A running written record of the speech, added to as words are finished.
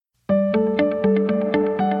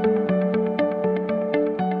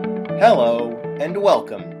Hello, and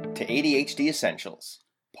welcome to ADHD Essentials,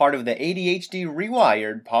 part of the ADHD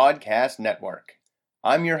Rewired podcast network.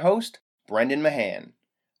 I'm your host, Brendan Mahan.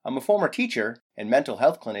 I'm a former teacher and mental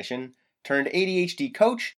health clinician turned ADHD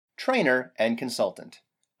coach, trainer, and consultant.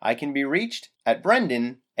 I can be reached at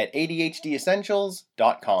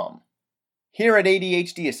brendan@adhdessentials.com. Here at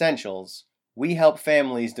ADHD Essentials, we help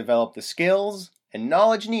families develop the skills and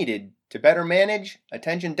knowledge needed to better manage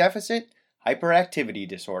attention deficit hyperactivity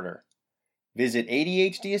disorder. Visit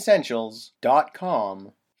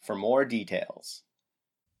ADHDessentials.com for more details.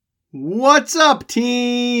 What's up,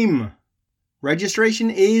 team? Registration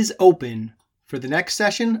is open for the next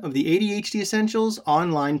session of the ADHD Essentials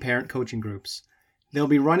online parent coaching groups. They'll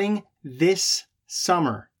be running this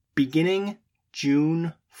summer, beginning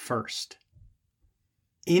June 1st.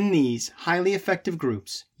 In these highly effective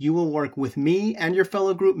groups, you will work with me and your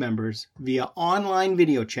fellow group members via online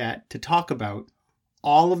video chat to talk about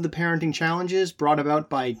all of the parenting challenges brought about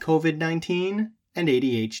by COVID-19 and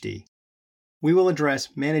ADHD. We will address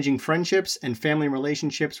managing friendships and family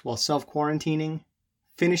relationships while self-quarantining,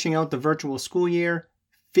 finishing out the virtual school year,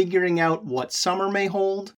 figuring out what summer may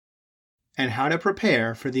hold, and how to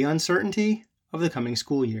prepare for the uncertainty of the coming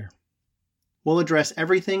school year. We'll address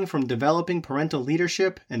everything from developing parental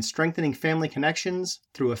leadership and strengthening family connections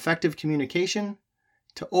through effective communication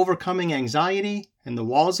to overcoming anxiety and the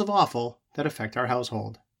walls of awful that affect our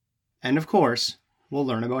household. And of course, we'll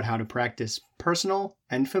learn about how to practice personal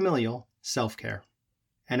and familial self-care.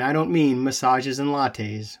 And I don't mean massages and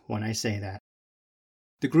lattes when I say that.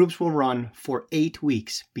 The groups will run for 8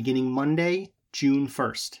 weeks, beginning Monday, June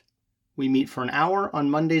 1st. We meet for an hour on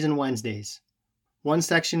Mondays and Wednesdays. One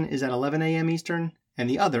section is at 11 a.m. Eastern, and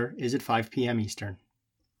the other is at 5 p.m. Eastern.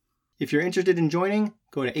 If you're interested in joining,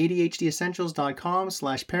 go to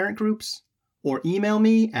adhdessentials.com/parentgroups or email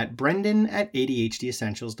me at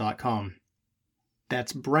brendan@adhdessentials.com.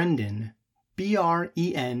 That's Brendan,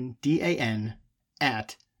 BRENDAN,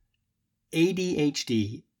 at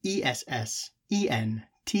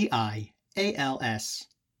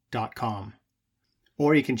adhdessentials.com.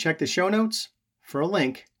 Or you can check the show notes for a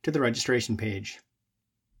link to the registration page.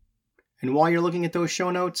 And while you're looking at those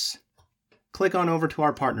show notes, click on over to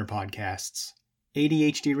our partner podcasts,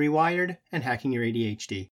 ADHD Rewired and Hacking Your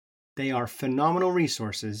ADHD. They are phenomenal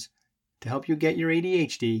resources to help you get your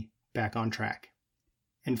ADHD back on track.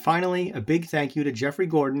 And finally, a big thank you to Jeffrey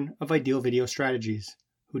Gordon of Ideal Video Strategies,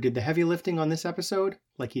 who did the heavy lifting on this episode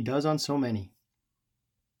like he does on so many.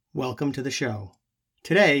 Welcome to the show.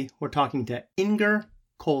 Today, we're talking to Inger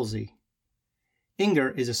Kolze.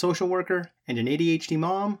 Inger is a social worker and an ADHD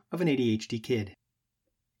mom of an ADHD kid.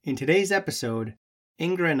 In today's episode,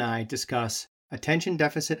 Inger and I discuss attention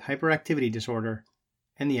deficit hyperactivity disorder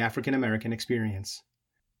and the African American experience.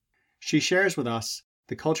 She shares with us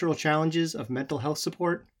the cultural challenges of mental health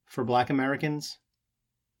support for Black Americans,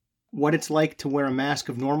 what it's like to wear a mask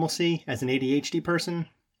of normalcy as an ADHD person,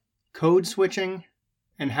 code switching,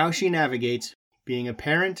 and how she navigates being a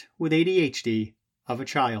parent with ADHD of a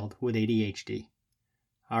child with ADHD.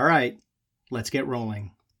 All right, let's get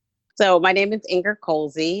rolling. So my name is Inger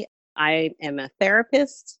Kolze. I am a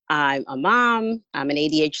therapist. I'm a mom. I'm an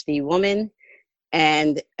ADHD woman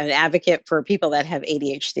and an advocate for people that have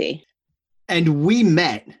ADHD. And we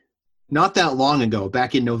met not that long ago,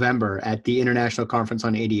 back in November at the International Conference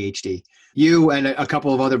on ADHD. You and a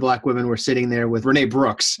couple of other Black women were sitting there with Renee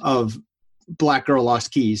Brooks of Black Girl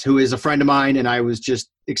Lost Keys, who is a friend of mine, and I was just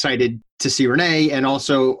excited to see Renee. And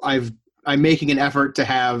also I'm making an effort to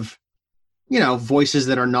have, voices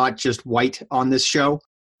that are not just white on this show.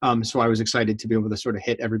 So I was excited to be able to sort of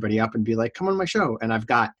hit everybody up and be like, come on my show. And I've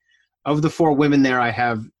got, of the 4 women there, I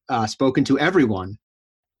have spoken to everyone.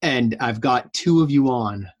 And I've got 2 of you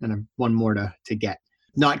on, and I've 1 more to get,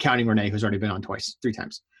 not counting Renee, who's already been on 3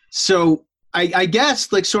 times. So I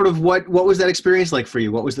guess, like, sort of what was that experience like for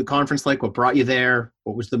you? What was the conference like? What brought you there?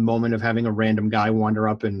 What was the moment of having a random guy wander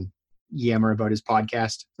up and yammer about his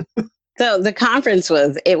podcast? So the conference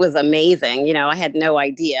was amazing. I had no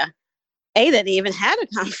idea. That they even had a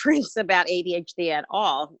conference about ADHD at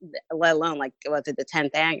all, let alone was it the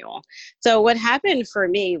 10th annual? So what happened for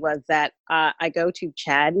me was that I go to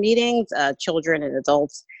CHADD meetings, children and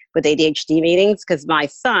adults with ADHD meetings, because my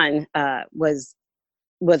son was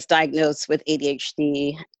diagnosed with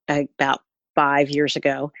ADHD about 5 years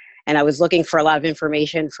ago. And I was looking for a lot of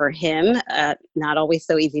information for him, not always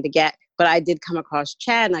so easy to get, but I did come across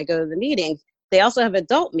CHADD and I go to the meetings. They also have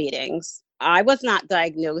adult meetings. I was not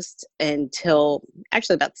diagnosed until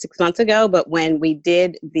actually about 6 months ago, but when we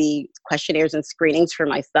did the questionnaires and screenings for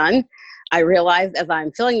my son, I realized as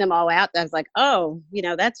I'm filling them all out, I was like, oh,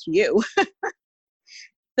 that's you.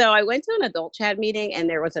 So I went to an adult CHAD meeting and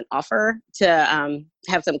there was an offer to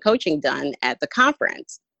have some coaching done at the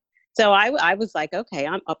conference. So I was like, okay,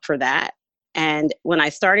 I'm up for that. And when I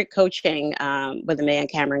started coaching with the man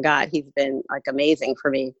Cameron Gott, he's been like amazing for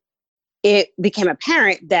me. It became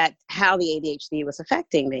apparent that how the ADHD was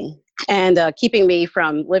affecting me and keeping me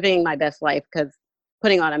from living my best life, because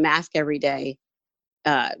putting on a mask every day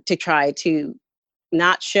to try to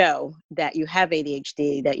not show that you have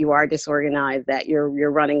ADHD, that you are disorganized, that you're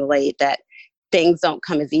running late, that things don't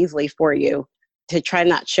come as easily for you, to try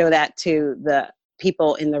not show that to the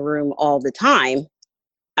people in the room all the time.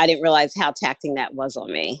 I didn't realize how taxing that was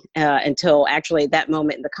on me until actually that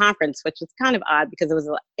moment in the conference, which was kind of odd because it was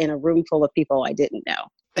in a room full of people I didn't know.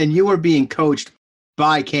 And you were being coached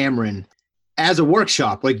by Cameron as a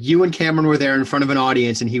workshop. Like you and Cameron were there in front of an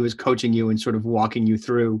audience and he was coaching you and sort of walking you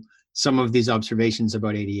through some of these observations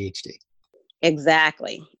about ADHD.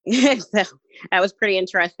 Exactly. So that was pretty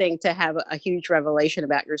interesting to have a huge revelation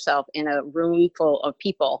about yourself in a room full of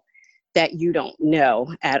people that you don't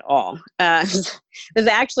know at all. It was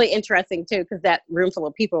actually interesting too, because that room full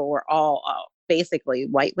of people were all basically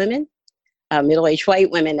white women, middle-aged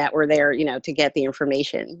white women that were there, to get the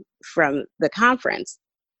information from the conference.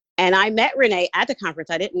 And I met Renee at the conference.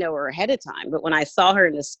 I didn't know her ahead of time, but when I saw her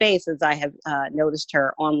in the space, as I have noticed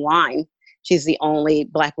her online, she's the only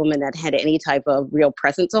Black woman that had any type of real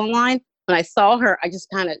presence online. When I saw her, I just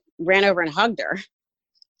kind of ran over and hugged her.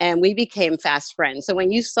 And we became fast friends. So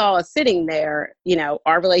when you saw us sitting there,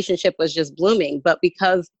 our relationship was just blooming. But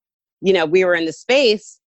because, we were in the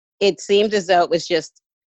space, it seemed as though it was just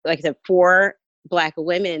like the 4 Black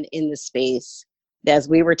women in the space as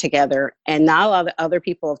we were together, and not a lot of other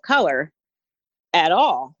people of color at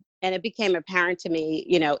all. And it became apparent to me,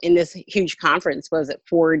 in this huge conference, was it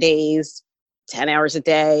 4 days, 10 hours a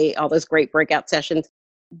day, all those great breakout sessions,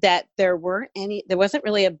 that there wasn't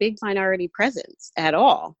really a big minority presence at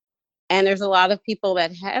all. And there's a lot of people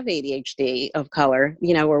that have ADHD of color,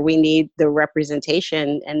 where we need the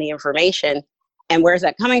representation and the information. And where's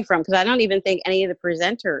that coming from? Because I don't even think any of the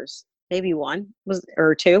presenters, maybe 1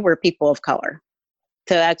 or 2, were people of color.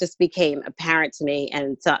 So that just became apparent to me,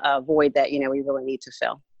 and it's a void that, we really need to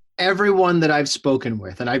fill. Everyone that I've spoken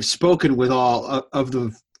with, and I've spoken with all of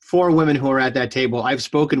the 4 women who are at that table, I've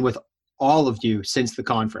spoken with all of you since the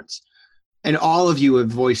conference. And all of you have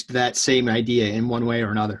voiced that same idea in one way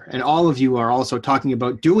or another. And all of you are also talking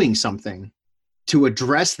about doing something to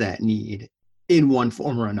address that need in one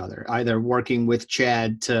form or another, either working with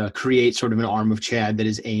CHAD to create sort of an arm of CHAD that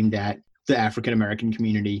is aimed at the African-American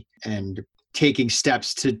community, and taking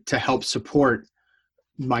steps to help support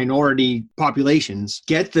minority populations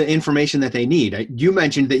get the information that they need. You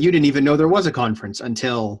mentioned that you didn't even know there was a conference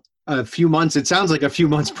until a few months. It sounds like a few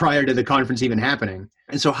months prior to the conference even happening.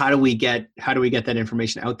 And so how do we get that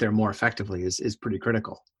information out there more effectively is pretty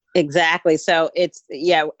critical. Exactly. So it's,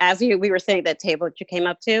 as we were saying, that table that you came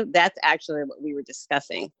up to, that's actually what we were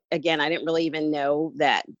discussing. Again, I didn't really even know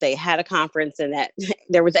that they had a conference and that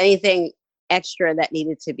there was anything extra that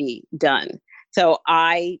needed to be done. So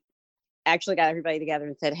I actually got everybody together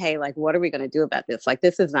and said, hey, like, what are we going to do about this? Like,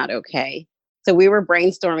 this is not okay. So we were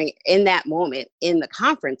brainstorming in that moment in the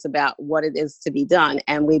conference about what it is to be done.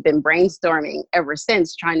 And we've been brainstorming ever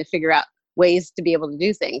since, trying to figure out ways to be able to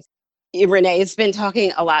do things. Renee's been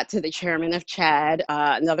talking a lot to the chairman of CHAD.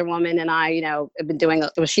 Another woman and I, have been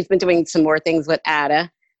she's been doing some more things with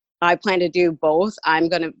ADA. I plan to do both. I'm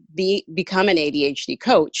going to become an ADHD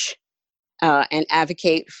coach and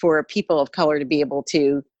advocate for people of color to be able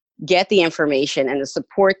to get the information and the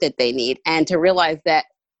support that they need, and to realize that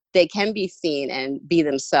they can be seen and be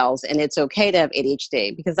themselves, and it's okay to have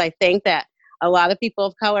ADHD. Because I think that a lot of people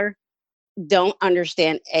of color don't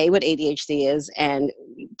understand what ADHD is, and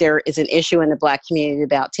there is an issue in the Black community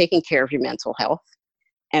about taking care of your mental health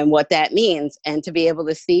and what that means. And to be able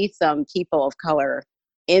to see some people of color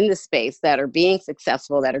in the space that are being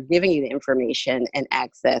successful, that are giving you the information and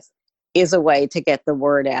access, is a way to get the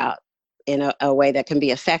word out in a way that can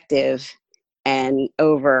be effective and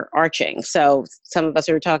overarching. So some of us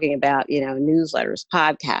are talking about, newsletters,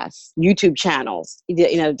 podcasts, YouTube channels,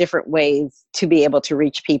 different ways to be able to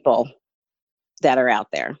reach people that are out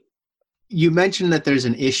there. You mentioned that there's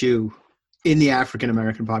an issue in the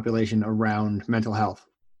African-American population around mental health.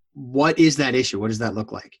 What is that issue? What does that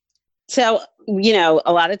look like? So,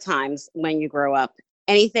 a lot of times when you grow up,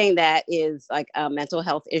 anything that is like a mental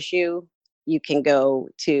health issue, you can go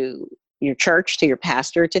to your church, to your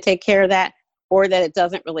pastor to take care of that, or that it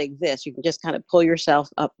doesn't really exist. You can just kind of pull yourself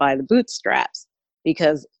up by the bootstraps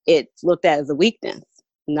because it's looked at as a weakness,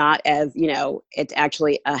 not as, it's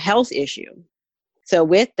actually a health issue. So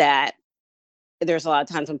with that, there's a lot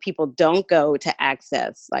of times when people don't go to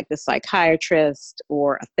access like the psychiatrist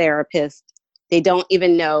or a therapist. They don't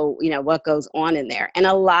even know, what goes on in there. And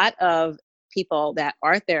a lot of people that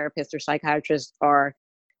are therapists or psychiatrists are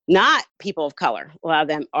not people of color. A lot of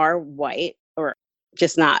them are white or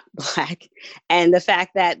just not Black. And the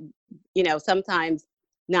fact that, sometimes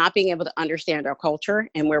not being able to understand our culture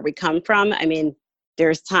and where we come from. I mean,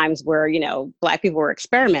 there's times where, Black people were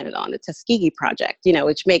experimented on, the Tuskegee Project,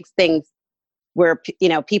 which makes things where,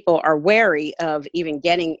 people are wary of even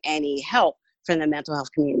getting any help from the mental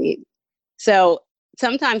health community. So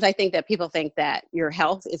sometimes I think that people think that your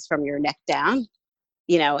health is from your neck down,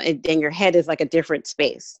 and your head is like a different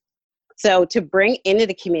space. So to bring into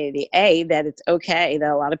the community, that it's okay that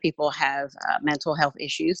a lot of people have mental health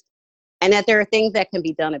issues and that there are things that can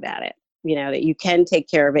be done about it, that you can take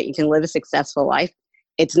care of it. You can live a successful life.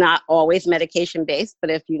 It's not always medication based,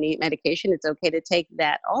 but if you need medication, it's okay to take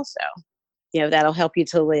that also. That'll help you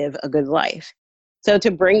to live a good life. So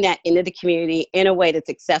to bring that into the community in a way that's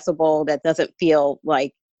accessible, that doesn't feel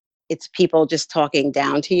like it's people just talking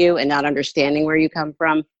down to you and not understanding where you come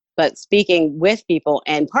from, but speaking with people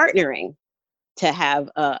and partnering to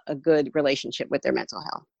have a good relationship with their mental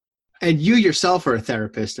health. And you yourself are a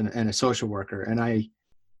therapist and a social worker. And I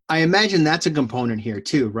imagine that's a component here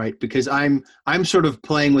too, right? Because I'm sort of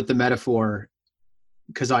playing with the metaphor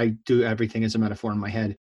because I do everything as a metaphor in my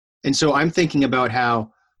head. And so I'm thinking about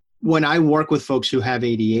how when I work with folks who have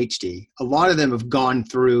ADHD, a lot of them have gone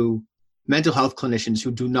through mental health clinicians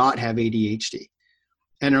who do not have ADHD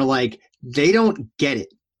and are like, they don't get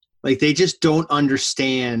it. Like they just don't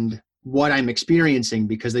understand what I'm experiencing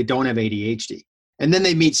because they don't have ADHD. And then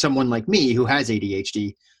they meet someone like me who has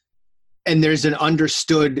ADHD and there's an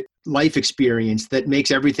understood life experience that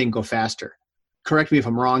makes everything go faster. Correct me if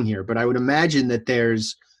I'm wrong here, but I would imagine that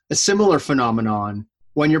there's a similar phenomenon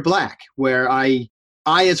when you're Black, where I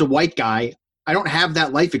as a white guy, I don't have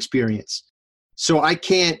that life experience. So I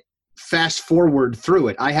can't fast forward through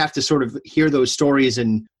it. I have to sort of hear those stories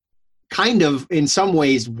and kind of in some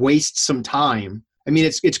ways waste some time. I mean,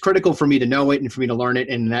 it's critical for me to know it and for me to learn it.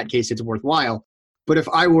 And in that case, it's worthwhile. But if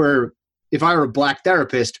I were a Black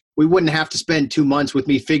therapist, we wouldn't have to spend 2 months with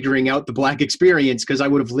me figuring out the Black experience because I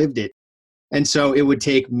would have lived it. And so it would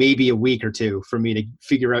take maybe a week or two for me to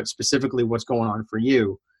figure out specifically what's going on for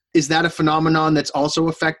you. Is that a phenomenon that's also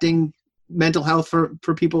affecting mental health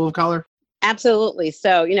for people of color? Absolutely.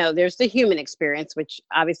 So, there's the human experience, which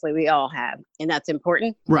obviously we all have, and that's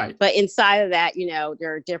important. Right. But inside of that,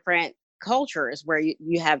 there are different cultures where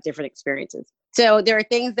you have different experiences. So there are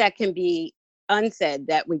things that can be unsaid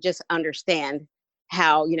that we just understand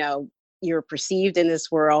how, you're perceived in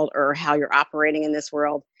this world or how you're operating in this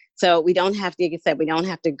world. So we don't have to, like I said, we don't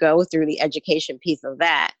have to go through the education piece of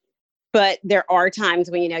that. But there are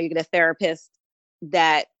times when, you get a therapist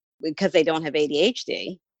that, because they don't have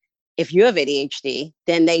ADHD, if you have ADHD,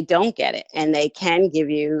 then they don't get it. And they can give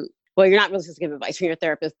you, well, you're not really supposed to give advice from your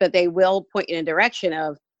therapist, but they will point you in a direction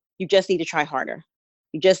of, you just need to try harder.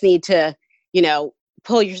 You just need to,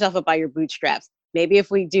 pull yourself up by your bootstraps. Maybe if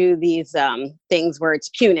we do these things where it's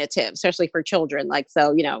punitive, especially for children, like,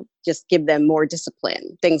 so, just give them more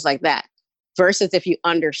discipline, things like that. Versus if you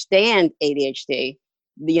understand ADHD,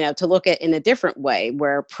 to look at in a different way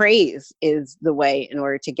where praise is the way in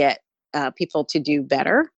order to get people to do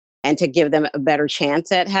better and to give them a better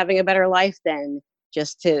chance at having a better life than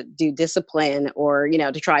just to do discipline or,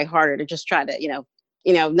 to try harder, to just try to,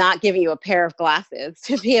 not giving you a pair of glasses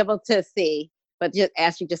to be able to see, but just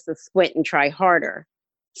ask you just to squint and try harder.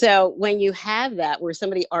 So when you have that, where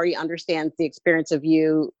somebody already understands the experience of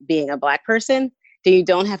you being a Black person, then you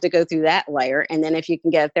don't have to go through that layer. And then if you can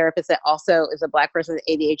get a therapist that also is a Black person with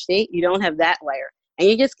ADHD, you don't have that layer and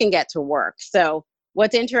you just can get to work. So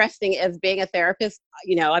what's interesting is being a therapist,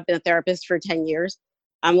 I've been a therapist for 10 years.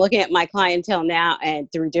 I'm looking at my clientele now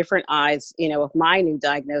and through different eyes, with my new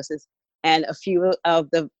diagnosis, and a few of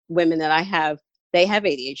the women that I have, they have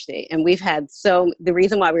ADHD. And we've had the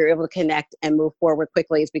reason why we were able to connect and move forward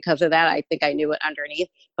quickly is because of that. I think I knew it underneath,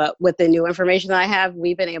 but with the new information that I have,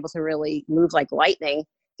 we've been able to really move like lightning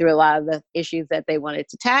through a lot of the issues that they wanted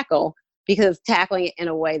to tackle, because tackling it in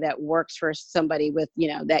a way that works for somebody with,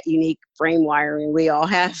 that unique brain wiring we all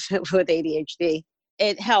have with ADHD,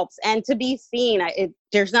 it helps. And to be seen,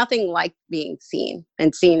 there's nothing like being seen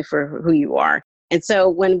and seen for who you are. And so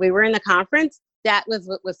when we were in the conference, that was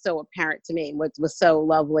what was so apparent to me, what was so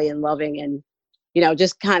lovely and loving and,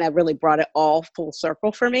 just kind of really brought it all full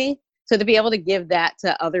circle for me. So to be able to give that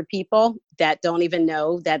to other people that don't even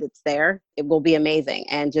know that it's there, it will be amazing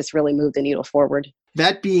and just really move the needle forward.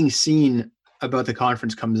 That being seen about the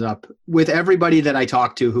conference comes up with everybody that I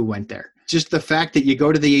talk to who went there. just the fact that you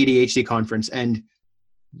go to the ADHD conference and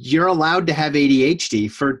you're allowed to have ADHD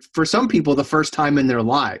for some people the first time in their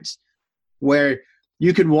lives, where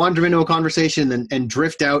you could wander into a conversation and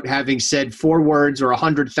drift out having said 4 words or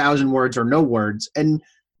 100,000 words or no words, and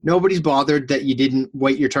nobody's bothered that you didn't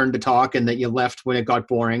wait your turn to talk and that you left when it got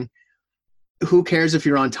boring. Who cares if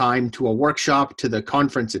you're on time to a workshop, to the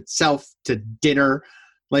conference itself, to dinner?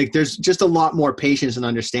 Like, there's just a lot more patience and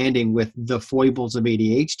understanding with the foibles of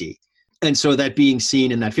ADHD. And so that being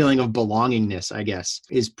seen and that feeling of belongingness, I guess,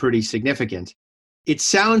 is pretty significant. It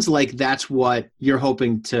sounds like that's what you're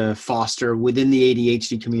hoping to foster within the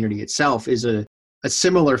ADHD community itself, is a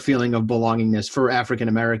similar feeling of belongingness for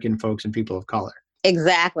African-American folks and people of color.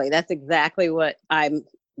 Exactly. That's exactly what I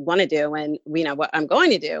want to do and, what I'm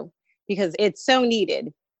going to do, because it's so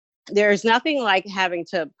needed. There's nothing like having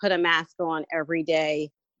to put a mask on every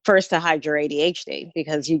day, first to hide your ADHD,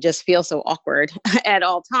 because you just feel so awkward at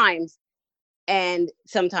all times. And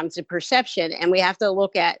sometimes the perception, and we have to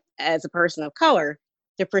look at, as a person of color,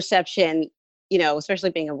 the perception,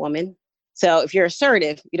 especially being a woman. So if you're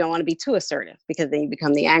assertive, you don't want to be too assertive, because then you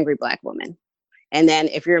become the angry Black woman. And then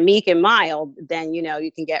if you're meek and mild, then,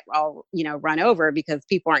 you can get all, run over because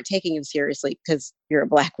people aren't taking you seriously because you're a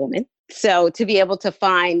Black woman. So to be able to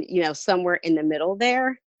find, somewhere in the middle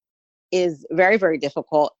there is very, very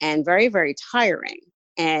difficult and very, very tiring.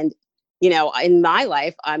 And, in my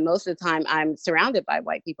life, most of the time I'm surrounded by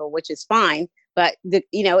white people, which is fine. But, the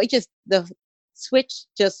switch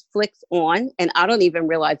just flicks on and I don't even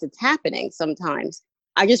realize it's happening sometimes.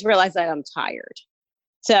 I just realize that I'm tired.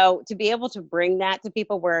 So to be able to bring that to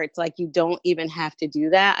people where it's like, you don't even have to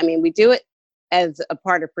do that. I mean, we do it as a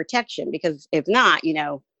part of protection, because if not,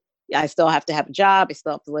 I still have to have a job. I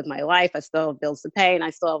still have to live my life. I still have bills to pay, and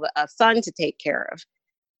I still have a son to take care of.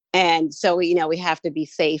 And so, we have to be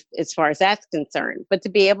safe as far as that's concerned. But to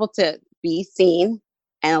be able to be seen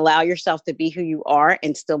and allow yourself to be who you are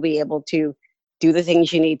and still be able to do the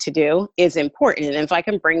things you need to do is important. And if I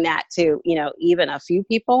can bring that to, even a few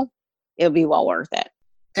people, it'll be well worth it.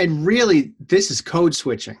 And really, this is code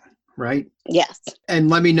switching, right? Yes. And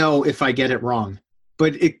let me know if I get it wrong.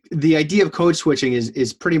 But the idea of code switching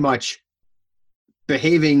is pretty much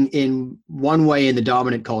behaving in one way in the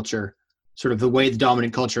dominant culture, sort of the way the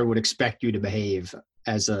dominant culture would expect you to behave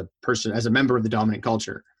as a person, as a member of the dominant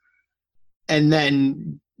culture. And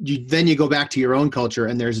then you go back to your own culture,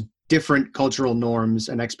 and there's different cultural norms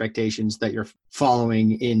and expectations that you're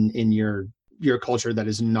following in your culture that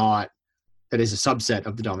is a subset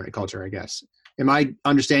of the dominant culture, I guess. Am I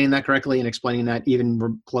understanding that correctly and explaining that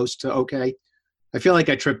even close to okay? I feel like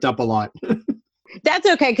I tripped up a lot. That's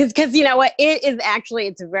okay. Cause you know what, it is actually,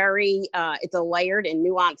 it's very, it's a layered and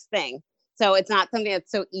nuanced thing. So it's not something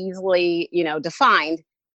that's so easily, defined.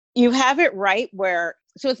 You have it right where,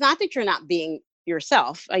 so it's not that you're not being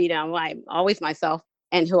yourself, I'm always myself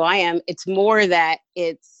and who I am. It's more that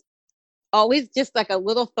it's always just like a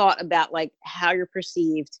little thought about like how you're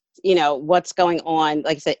perceived, what's going on,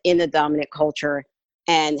 like I said, in the dominant culture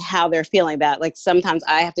and how they're feeling about it. Like sometimes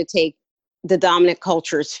I have to take the dominant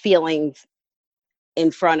culture's feelings in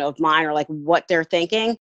front of mine, or like what they're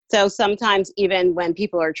thinking. So sometimes even when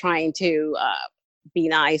people are trying to be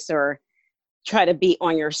nice or try to be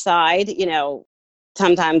on your side,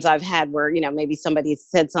 sometimes I've had where, maybe somebody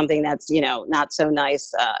said something that's, not so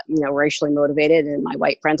nice, racially motivated, and my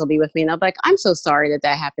white friends will be with me and I'm like, I'm so sorry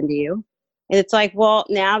that happened to you. And it's like, well,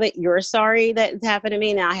 now that you're sorry that it's happened to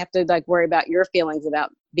me, now I have to like worry about your feelings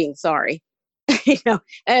about being sorry.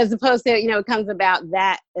 As opposed to, it comes about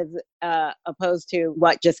that as opposed to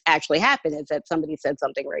what just actually happened is that somebody said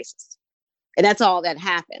something racist. And that's all that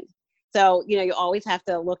happened. So, you always have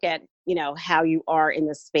to look at, how you are in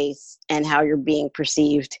the space and how you're being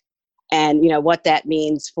perceived and, what that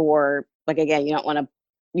means for, like, again, you don't want to,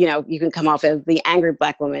 you can come off as the angry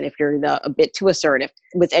Black woman if you're a bit too assertive.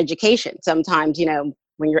 With education, sometimes,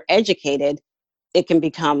 when you're educated, it can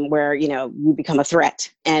become where, you become a threat.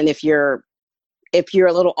 And if you're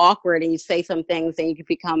a little awkward and you say some things, then you could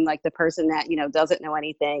become like the person that, doesn't know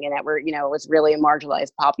anything and that was really a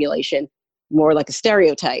marginalized population, more like a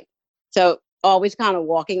stereotype. So always kind of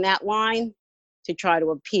walking that line to try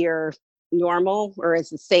to appear normal or as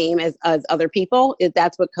the same as other people,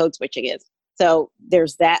 that's what code switching is. So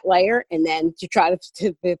there's that layer. And then to try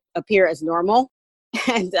to appear as normal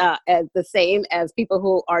and as the same as people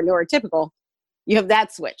who are neurotypical, you have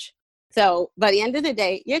that switch. So by the end of the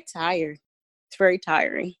day, you're tired. It's very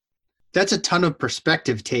tiring. That's a ton of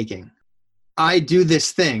perspective taking. I do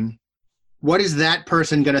this thing. What is that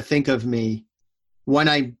person going to think of me when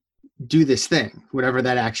I do this thing, whatever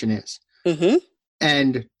that action is? Mm-hmm.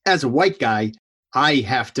 And as a white guy, I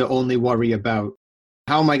have to only worry about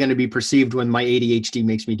how am I going to be perceived when my ADHD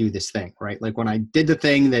makes me do this thing, right? Like when I did the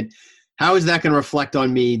thing that, how is that going to reflect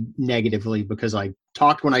on me negatively because I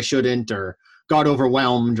talked when I shouldn't or got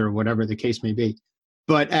overwhelmed or whatever the case may be.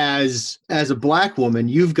 But as a Black woman,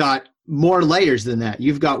 you've got more layers than that.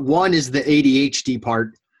 You've got, one is the ADHD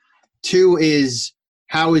part. Two is,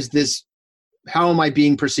 how am I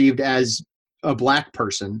being perceived as a Black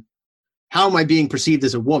person? How am I being perceived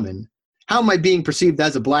as a woman? How am I being perceived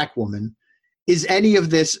as a Black woman? Is any of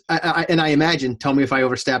this, and I imagine, tell me if I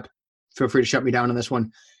overstep, feel free to shut me down on this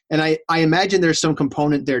one. And I imagine there's some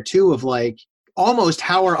component there too of like, almost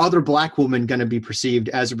how are other Black women going to be perceived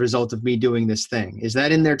as a result of me doing this thing? Is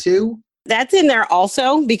that in there too? That's in there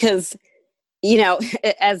also because,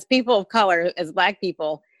 as people of color, as Black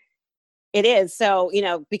people, it is. So,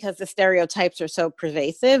 because the stereotypes are so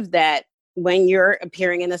pervasive that when you're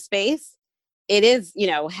appearing in a space, it is,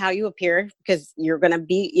 how you appear because you're going to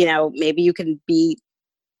be, maybe you can be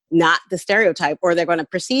not the stereotype or they're going to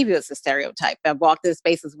perceive you as the stereotype. I've walked into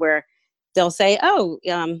spaces where they'll say,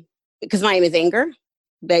 because my name is Inger,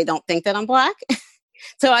 they don't think that I'm Black.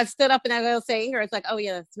 So I've stood up and I will say Inger. It's like, oh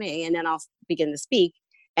yeah, that's me. And then I'll begin to speak.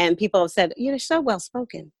 And people have said, you're so well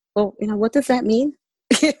spoken. Well, what does that mean?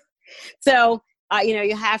 So,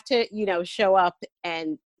 you have to, show up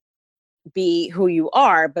and be who you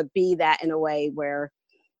are, but be that in a way where,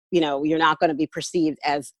 you're not going to be perceived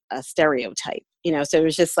as a stereotype, so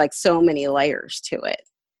there's just like so many layers to it.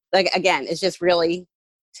 Like, again, it's just really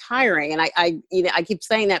tiring. And I keep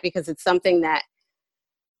saying that because it's something that,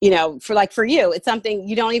 for you, it's something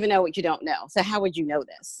you don't even know what you don't know. So how would you know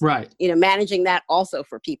this? Right. Managing that also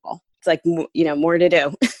for people. It's like, more to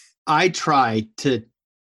do. I try to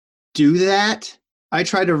do that. I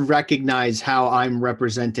try to recognize how I'm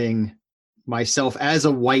representing myself as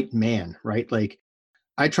a white man, right? Like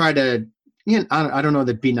I try to, I don't know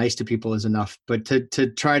that be nice to people is enough, but to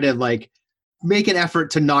try to like make an effort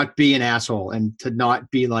to not be an asshole and to not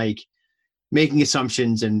be like making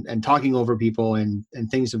assumptions and talking over people and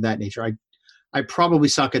things of that nature. I probably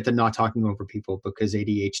suck at the not talking over people because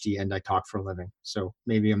ADHD and I talk for a living. So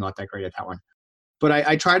maybe I'm not that great at that one. But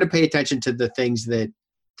I try to pay attention to the things that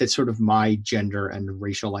sort of my gender and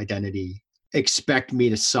racial identity expect me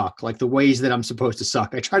to suck, like the ways that I'm supposed to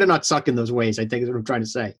suck. I try to not suck in those ways, I think is what I'm trying to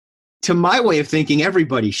say. To my way of thinking,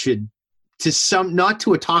 everybody should, not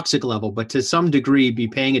to a toxic level, but to some degree be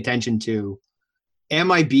paying attention to,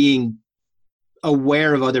 am I being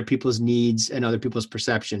aware of other people's needs and other people's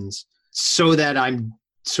perceptions so that I'm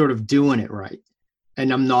sort of doing it right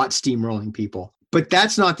and I'm not steamrolling people. But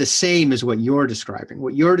that's not the same as what you're describing.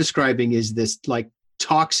 What you're describing is this like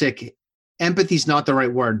toxic, empathy's not the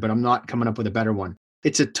right word, but I'm not coming up with a better one.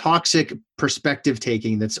 It's a toxic perspective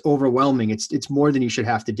taking that's overwhelming. It's more than you should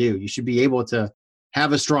have to do. You should be able to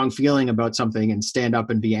have a strong feeling about something and stand up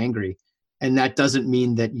and be angry. And that doesn't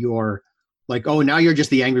mean that you're like, oh, now you're just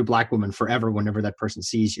the angry Black woman forever whenever that person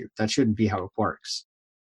sees you. That shouldn't be how it works.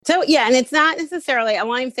 So, yeah, and it's not necessarily, I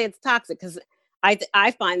won't even say it's toxic because I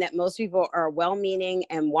find that most people are well-meaning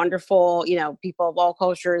and wonderful, people of all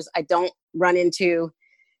cultures. I don't run into,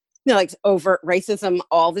 like overt racism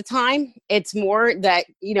all the time. It's more that,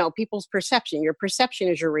 people's perception, your perception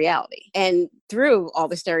is your reality. And through all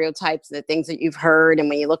the stereotypes, the things that you've heard, and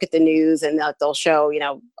when you look at the news and they'll show,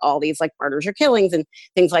 all these like murders or killings and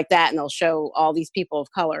things like that, and they'll show all these people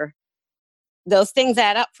of color, those things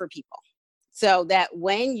add up for people. So that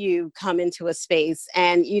when you come into a space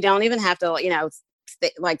and you don't even have to,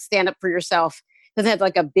 stand up for yourself, doesn't have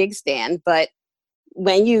like a big stand, but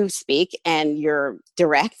when you speak and you're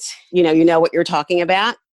direct, you know what you're talking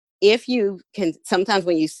about. If you can, sometimes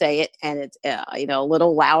when you say it and it's, a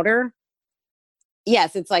little louder,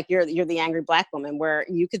 yes, it's like you're the angry Black woman where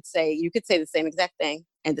you could say the same exact thing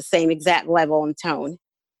and the same exact level and tone,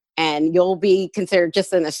 and you'll be considered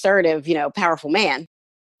just an assertive, powerful man.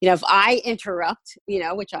 If I interrupt,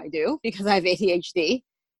 which I do because I have ADHD,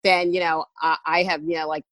 then, I have,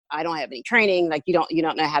 I don't have any training. Like you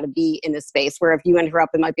don't know how to be in this space where if you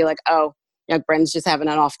interrupt, it might be like, oh, Bren's just having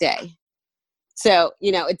an off day. So,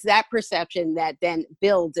 it's that perception that then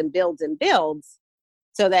builds and builds and builds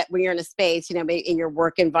so that when you're in a space, maybe in your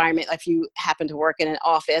work environment, if you happen to work in an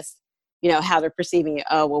office, how they're perceiving you.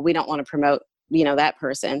 Oh, well, we don't want to promote, that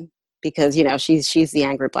person because, she's the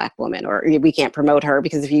angry Black woman, or we can't promote her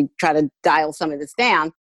because if you try to dial some of this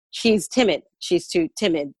down, she's timid. She's too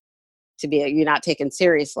timid to be, you're not taken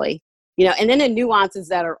seriously, and then the nuances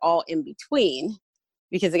that are all in between,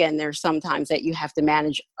 because again, there's sometimes that you have to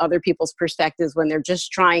manage other people's perspectives when they're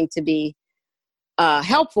just trying to be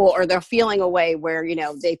helpful, or they're feeling a way where,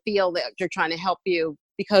 they feel that you're trying to help you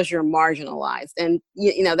because you're marginalized. And,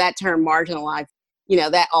 you know, that term marginalized, you know,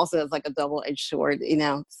 that also is like a double-edged sword. You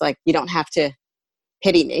know, it's like, you don't have to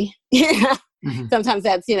pity me. Mm-hmm. Sometimes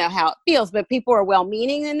that's, you know, how it feels, but people are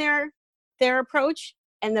well-meaning in their approach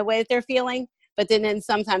and the way that they're feeling. But then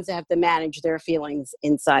sometimes they have to manage their feelings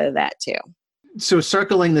inside of that too. So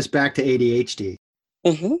circling this back to ADHD,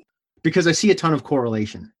 Mm-hmm. because I see a ton of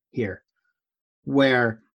correlation here,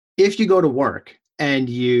 where if you go to work and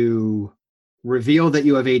you reveal that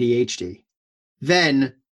you have ADHD,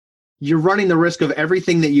 then you're running the risk of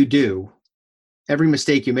everything that you do, every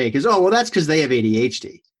mistake you make is, oh, well, that's because they have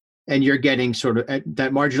ADHD. And you're getting sort of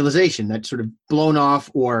that marginalization, that sort of blown off,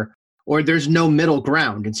 or there's no middle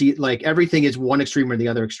ground. And see, like everything is one extreme or the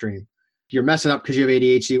other extreme. You're messing up because you have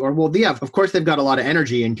ADHD, or, well, yeah, of course they've got a lot of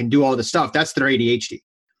energy and can do all this stuff. That's their ADHD.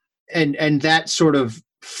 And that sort of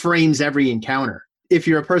frames every encounter. If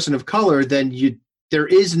you're a person of color, then there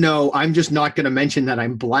is no, I'm just not going to mention that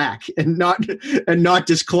I'm black and not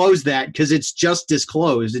disclose that because it's just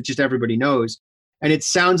disclosed. It's just everybody knows. And it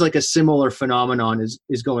sounds like a similar phenomenon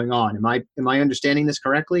is going on. Am I understanding this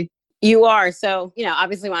correctly? You are. So, you know,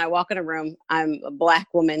 obviously when I walk in a room, I'm a Black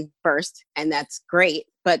woman first, and that's great.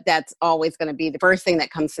 But that's always going to be the first thing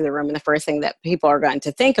that comes to the room and the first thing that people are going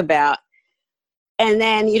to think about. And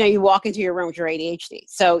then, you know, you walk into your room with your ADHD.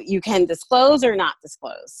 So you can disclose or not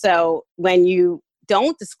disclose. So when you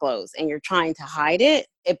don't disclose and you're trying to hide it,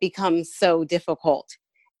 it becomes so difficult.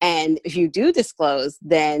 And if you do disclose,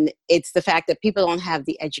 then it's the fact that people don't have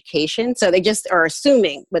the education. So they just are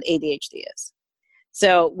assuming what ADHD is.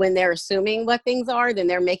 So when they're assuming what things are, then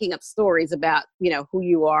they're making up stories about, you know, who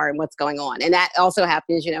you are and what's going on. And that also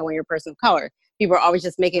happens, you know, when you're a person of color. People are always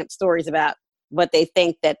just making up stories about what they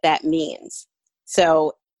think that means.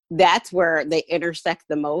 So that's where they intersect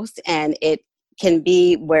the most. And it can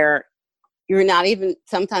be where you're not even,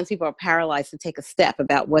 sometimes people are paralyzed to take a step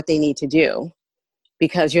about what they need to do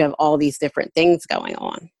because you have all these different things going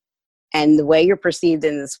on. And the way you're perceived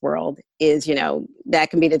in this world is, you know, that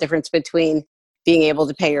can be the difference between being able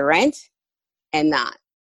to pay your rent and not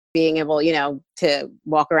being able, you know, to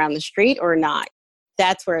walk around the street or not.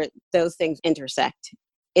 That's where those things intersect.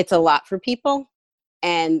 It's a lot for people,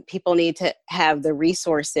 and people need to have the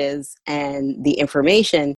resources and the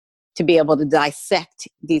information to be able to dissect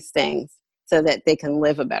these things so that they can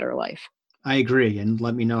live a better life. I agree. And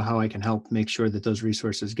let me know how I can help make sure that those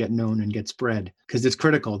resources get known and get spread, because it's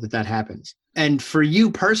critical that happens. And for you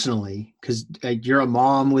personally, because you're a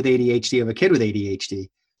mom with ADHD, you have a kid with ADHD,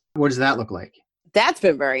 what does that look like? That's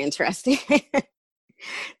been very interesting.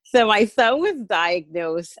 So my son was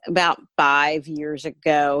diagnosed about 5 years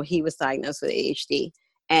ago. He was diagnosed with ADHD.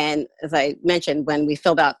 And as I mentioned, when we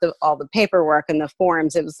filled out all the paperwork and the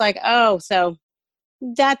forms, it was like, oh, so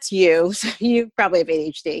that's you. So you probably have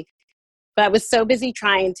ADHD. But I was so busy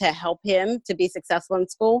trying to help him to be successful in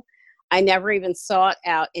school, I never even sought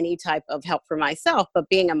out any type of help for myself. But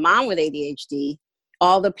being a mom with ADHD,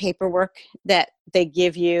 all the paperwork that they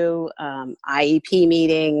give you, IEP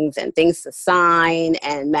meetings and things to sign,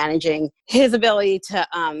 and managing his ability to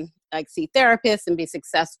like see therapists and be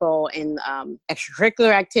successful in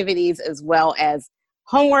extracurricular activities, as well as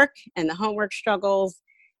homework and the homework struggles,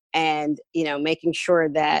 and, you know, making sure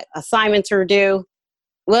that assignments are due,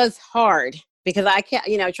 was hard because I can't,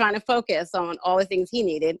 you know, trying to focus on all the things he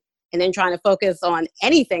needed and then trying to focus on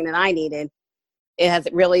anything that I needed. It has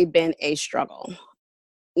really been a struggle.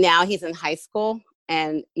 Now he's in high school,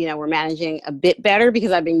 and, you know, we're managing a bit better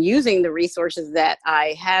because I've been using the resources that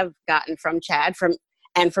I have gotten from Chad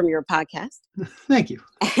and from your podcast. Thank you.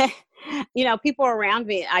 You know, people around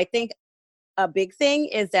me, I think a big thing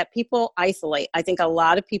is that people isolate. I think a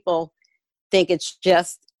lot of people think it's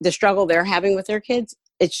just the struggle they're having with their kids.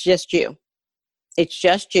 It's just you. It's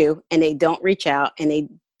just you. And they don't reach out, and they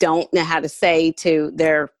don't know how to say to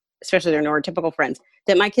especially their neurotypical friends,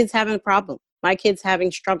 that my kid's having a problem. My kid's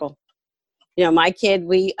having struggle. You know, my kid,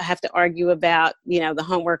 we have to argue about, you know, the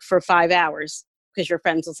homework for 5 hours because your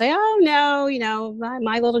friends will say, oh no, you know,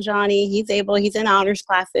 my little Johnny, he's in honors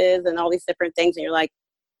classes and all these different things. And you're like,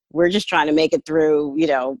 we're just trying to make it through, you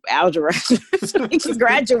know, algebra so we can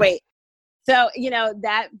graduate. So, you know,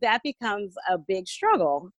 that becomes a big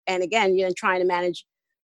struggle. And again, you know, trying to manage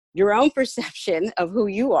your own perception of who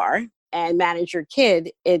you are and manage your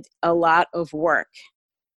kid, it's a lot of work.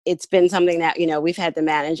 It's been something that, you know, we've had to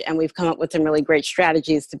manage, and we've come up with some really great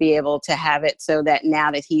strategies to be able to have it so that now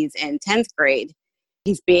that he's in 10th grade,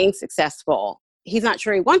 he's being successful. He's not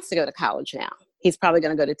sure he wants to go to college now. He's probably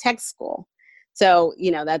going to go to tech school. So, you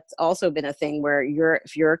know, that's also been a thing where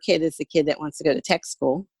if your kid is the kid that wants to go to tech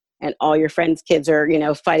school, and all your friends' kids are, you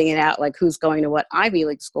know, fighting it out, like who's going to what Ivy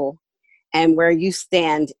League school, and where you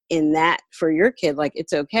stand in that for your kid. Like,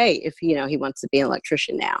 it's okay if, he wants to be an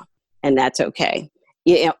electrician now, and that's okay.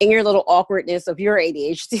 In your little awkwardness of your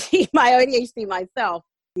ADHD, my ADHD myself,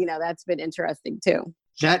 that's been interesting too.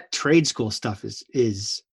 That trade school stuff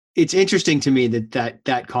is it's interesting to me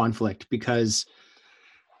that conflict, because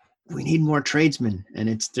we need more tradesmen,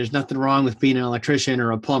 and there's nothing wrong with being an electrician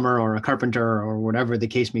or a plumber or a carpenter or whatever the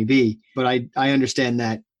case may be. But I understand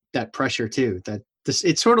that pressure too,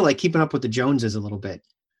 it's sort of like keeping up with the Joneses a little bit.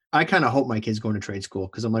 I kind of hope my kids go into trade school,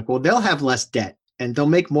 because I'm like, well, they'll have less debt and they'll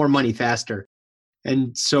make more money faster.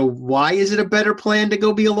 And so why is it a better plan to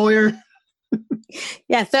go be a lawyer?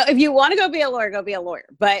 Yeah. So if you want to go be a lawyer, go be a lawyer.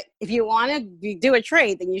 But if you want to do a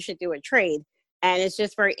trade, then you should do a trade. And it's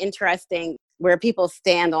just very interesting where people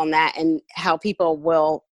stand on that, and how people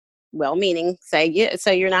will, well-meaning, say, yeah,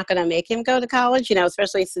 so you're not going to make him go to college,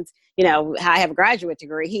 especially since, I have a graduate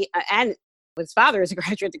degree. And his father has a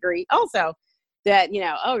graduate degree also, that,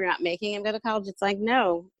 oh, you're not making him go to college. It's like,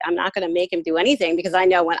 no, I'm not going to make him do anything, because I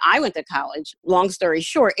know when I went to college, long story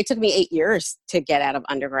short, it took me 8 years to get out of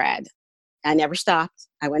undergrad. I never stopped.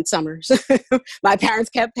 I went summers. My parents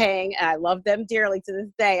kept paying, and I love them dearly to this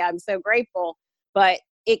day. I'm so grateful. But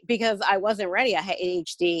because I wasn't ready, I had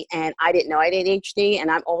ADHD, and I didn't know I had ADHD, and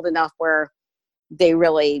I'm old enough where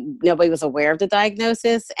nobody was aware of the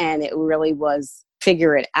diagnosis, and it really was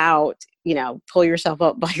figure it out, pull yourself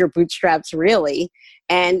up by your bootstraps, really,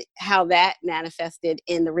 and how that manifested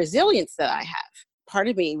in the resilience that I have. Part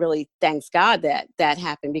of me really thanks God that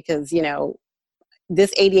happened, because,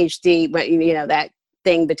 this ADHD, that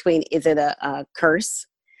thing between, is it a curse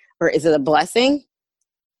or is it a blessing?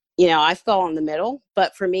 I fell in the middle,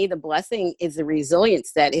 but for me, the blessing is the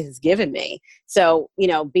resilience that it has given me. So,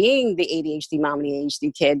 being the ADHD mom and the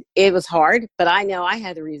ADHD kid, it was hard, but I know I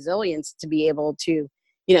had the resilience to be able to,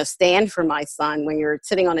 stand for my son when you're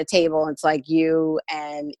sitting on a table. It's like you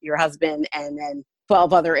and your husband and then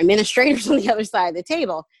 12 other administrators on the other side of the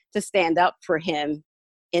table, to stand up for him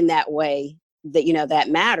in that way that, that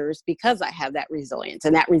matters, because I have that resilience.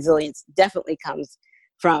 And that resilience definitely comes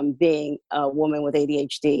from being a woman with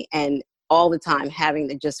ADHD and all the time having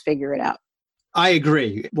to just figure it out. I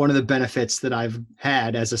agree. One of the benefits that I've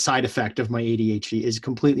had as a side effect of my ADHD is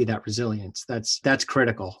completely that resilience. That's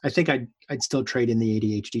critical. I think I'd still trade in the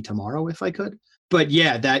ADHD tomorrow if I could. But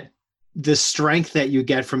yeah, the strength that you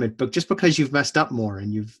get from it, but just because you've messed up more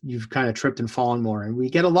and you've kind of tripped and fallen more, and we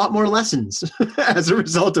get a lot more lessons as a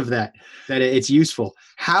result of that it's useful.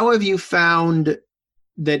 How have you found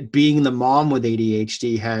that being the mom with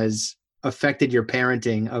ADHD has affected your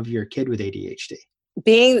parenting of your kid with ADHD?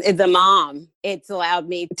 Being the mom, it's allowed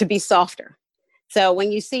me to be softer. So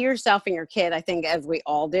when you see yourself in your kid, I think, as we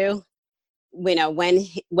all do,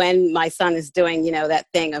 when my son is doing, that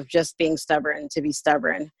thing of just being stubborn to be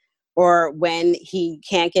stubborn, or when he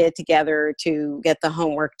can't get it together to get the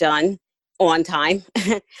homework done on time,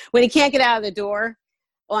 when he can't get out of the door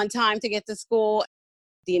on time to get to school,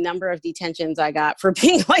 the number of detentions I got for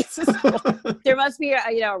being late to school. There must be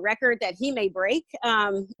a record that he may break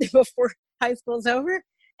before high school's over.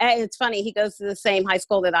 And it's funny, he goes to the same high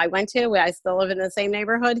school that I went to. I still live in the same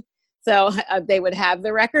neighborhood. So they would have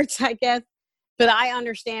the records, I guess. But I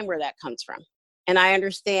understand where that comes from. And I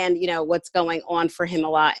understand, what's going on for him a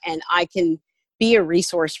lot. And I can be a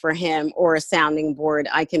resource for him, or a sounding board.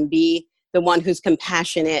 I can be the one who's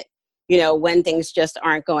compassionate, when things just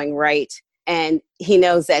aren't going right. And he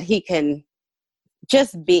knows that he can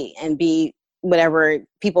just be whatever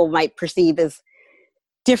people might perceive as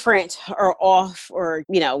different or off, or,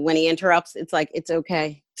 when he interrupts, it's like, it's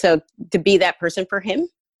okay. So to be that person for him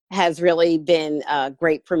has really been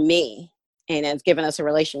great for me, and has given us a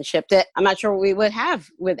relationship that I'm not sure we would have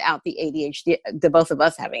without the ADHD, the both of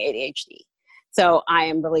us having ADHD. So I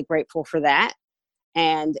am really grateful for that.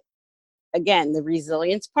 And again, the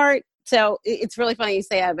resilience part. So it's really funny you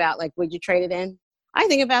say about, like, would you trade it in? I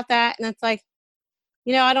think about that, and it's like,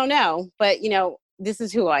 I don't know, but, this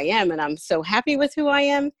is who I am, and I'm so happy with who I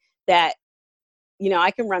am that,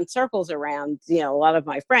 I can run circles around, a lot of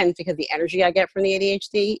my friends, because the energy I get from the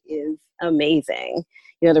ADHD is amazing.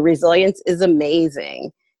 The resilience is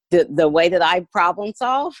amazing. The way that I problem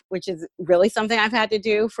solve, which is really something I've had to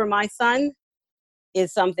do for my son,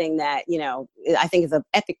 is something that, I think is of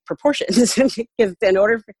epic proportions, because in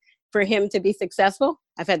order for him to be successful,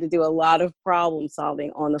 I've had to do a lot of problem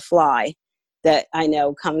solving on the fly that I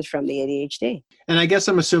know comes from the ADHD. And I guess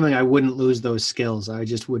I'm assuming I wouldn't lose those skills. I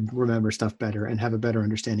just would remember stuff better and have a better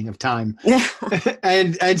understanding of time.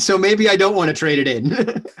 and so maybe I don't want to trade it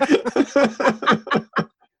in.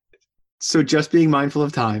 So just being mindful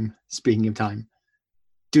of time, speaking of time,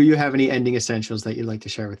 do you have any ending essentials that you'd like to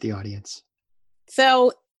share with the audience?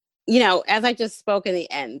 So, as I just spoke in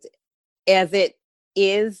the end, as it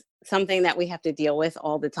is something that we have to deal with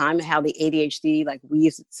all the time, how the ADHD like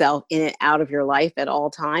weaves itself in and out of your life at all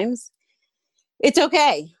times, it's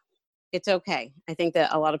okay. It's okay. I think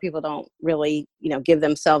that a lot of people don't really, give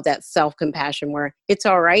themselves that self-compassion where it's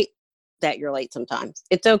all right that you're late sometimes.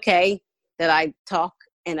 It's okay that I talk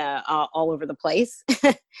all over the place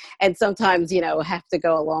and sometimes, have to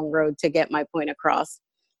go a long road to get my point across.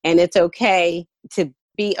 And it's okay to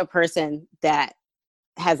be a person that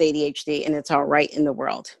has ADHD, and it's all right in the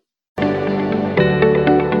world.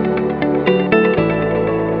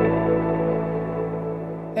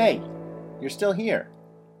 Hey, you're still here.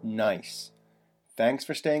 Nice. Thanks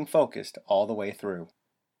for staying focused all the way through.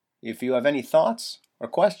 If you have any thoughts or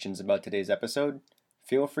questions about today's episode,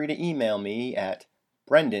 feel free to email me at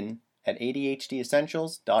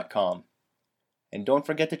brendan@adhdessentials.com. And don't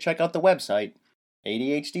forget to check out the website,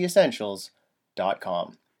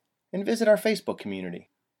 adhdessentials.com, and visit our Facebook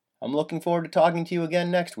community. I'm looking forward to talking to you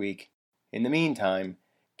again next week. In the meantime,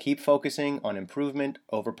 keep focusing on improvement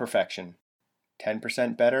over perfection.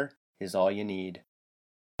 10% better is all you need.